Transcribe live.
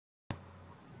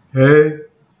Hey,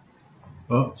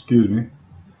 oh, excuse me.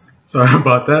 Sorry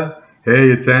about that. Hey,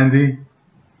 it's Andy,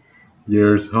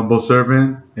 your humble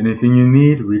servant. Anything you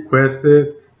need, request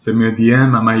it. Send me a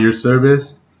DM. I'm at your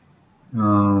service.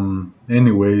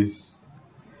 Anyways,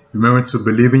 remember to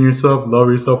believe in yourself, love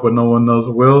yourself when no one else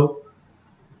will.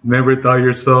 Never doubt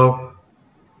yourself,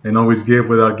 and always give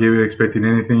without giving, expecting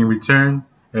anything in return,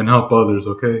 and help others.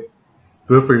 Okay?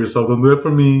 Do it for yourself. Don't do it for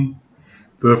me.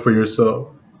 Do it for yourself.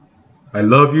 I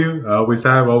love you. I always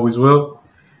have, always will.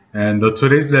 And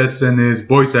today's lesson is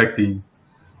voice acting.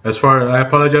 I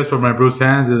apologize for my bruised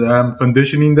hands. I'm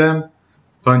conditioning them,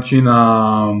 punching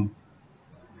my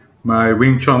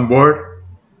Wing Chun board.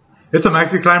 It's a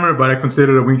maxi climber, but I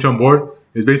consider it a Wing Chun board.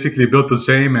 It's basically built the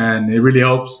same, and it really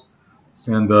helps.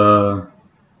 And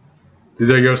these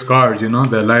are your scars,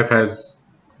 that life has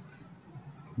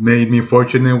made me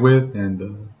fortunate with.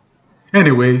 And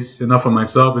anyways, enough of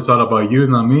myself. It's all about you,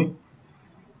 not me.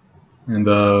 And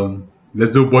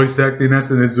let's do voice acting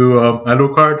next, and let's do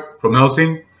Alucard from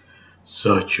Helsing.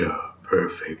 Such a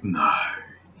perfect night.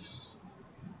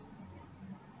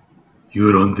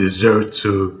 You don't deserve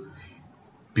to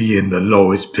be in the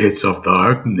lowest pits of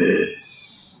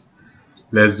darkness.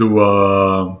 Let's do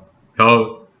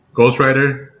Hell Ghost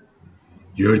Rider.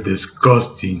 You're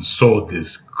disgusting, so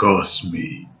disgust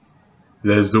me.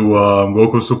 Let's do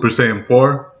Goku Super Saiyan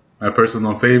 4, my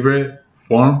personal favorite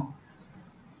form.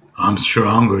 I'm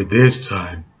stronger this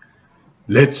time.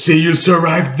 Let's see you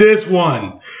survive this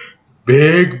one.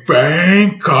 Big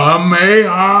Bang Kamehameha!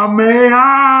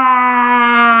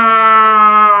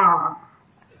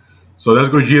 So that's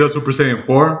Gogeta Super Saiyan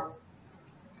 4.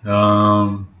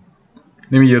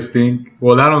 Let me just think.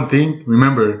 Well, I don't think.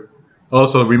 Remember,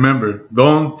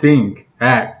 don't think,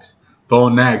 act.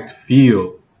 Don't act,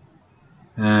 feel.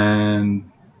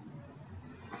 And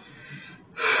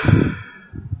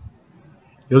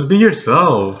just be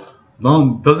yourself.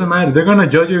 Doesn't matter. They're gonna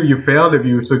judge you if you fail, if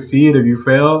you succeed, if you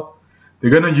fail. They're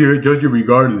gonna judge you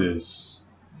regardless.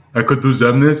 I could do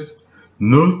Zemnis.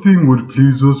 Nothing would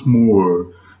please us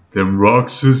more than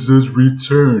Roxas's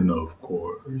return, of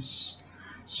course.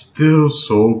 Still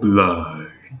so blind.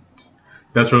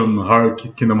 That's from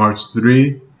Kingdom Hearts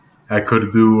 3. I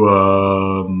could do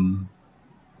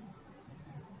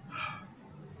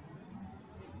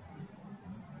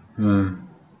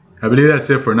I believe that's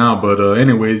it for now, but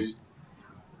anyways,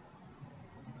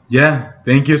 yeah,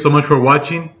 thank you so much for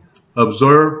watching.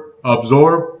 Absorb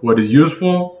what is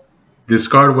useful,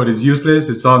 discard what is useless.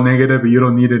 It's all negative, but you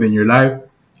don't need it in your life.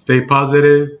 Stay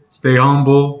positive, stay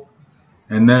humble,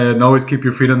 and then always keep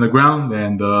your feet on the ground.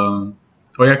 And oh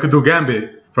yeah, I could do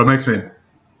Gambit from X-Men.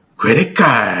 Credit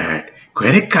card.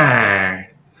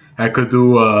 I could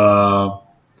do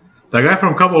the guy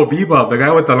from Cowboy Bebop, the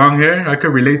guy with the long hair. I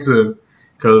could relate to him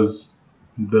because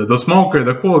the smoker,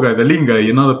 the cool guy, the lean guy,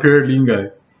 the pure lean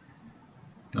guy.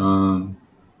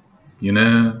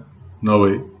 No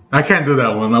wait, I can't do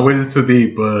that one. My weight is too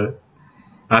deep, but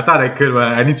I thought I could,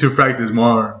 but I need to practice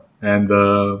more. And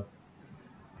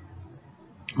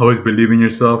always believe in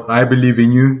yourself. I believe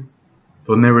in you.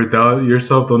 Don't never doubt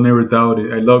yourself. Don't never doubt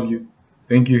it. I love you.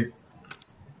 Thank you.